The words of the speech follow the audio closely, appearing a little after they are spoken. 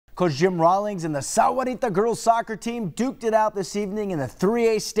Coach Jim Rawlings and the Sahuarita girls soccer team duked it out this evening in the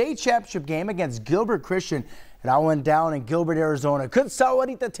 3A state championship game against Gilbert Christian. It all went down in Gilbert, Arizona. Could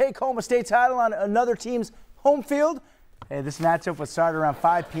Sahuarita take home a state title on another team's home field? Hey, this matchup was started around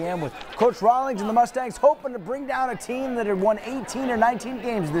 5 p.m. with Coach Rawlings and the Mustangs hoping to bring down a team that had won 18 or 19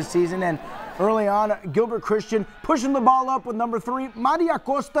 games this season. And early on, Gilbert Christian pushing the ball up with number 3, Maria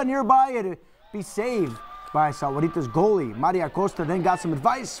Costa, nearby. It'd be saved by Sahuarita's goalie. Maria Costa then got some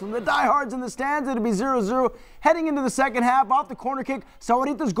advice from the diehards in the stands. It'd be 0-0 heading into the second half. Off the corner kick,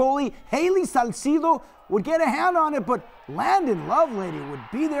 Sahuarita's goalie, Haley Salcido, would get a hand on it, but Landon Lovelady would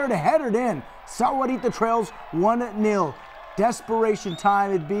be there to head it in. Sahuarita trails 1-0. Desperation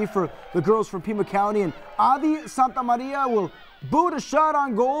time it'd be for the girls from Pima County, and Adi Santa Maria will boot a shot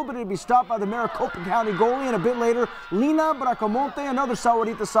on goal, but it'd be stopped by the Maricopa County goalie. And a bit later, Lina Bracamonte, another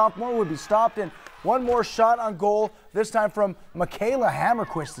Sahuarita sophomore, would be stopped, and one more shot on goal, this time from Michaela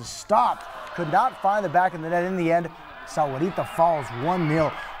Hammerquist, is stopped. Could not find the back of the net in the end. Sahuarita falls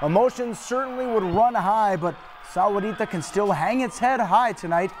 1-0. Emotions certainly would run high, but Sahuarita can still hang its head high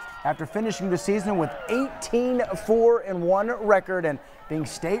tonight after finishing the season with 18-4-1 record and being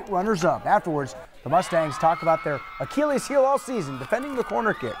state runners-up. Afterwards, the Mustangs talk about their Achilles heel all season, defending the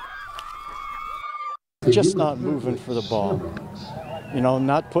corner kick. Just not moving for the ball. You know,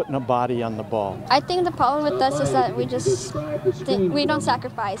 not putting a body on the ball. I think the problem with us is that we don't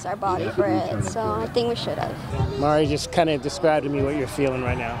sacrifice our body for it, so I think we should have. Mari, just kind of describe to me what you're feeling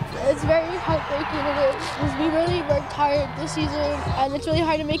right now. It's very heartbreaking, because we really worked hard this season, and it's really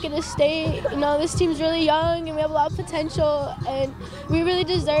hard to make it a state. You know, this team's really young, and we have a lot of potential, and we really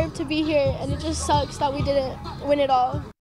deserve to be here, and it just sucks that we didn't win it all.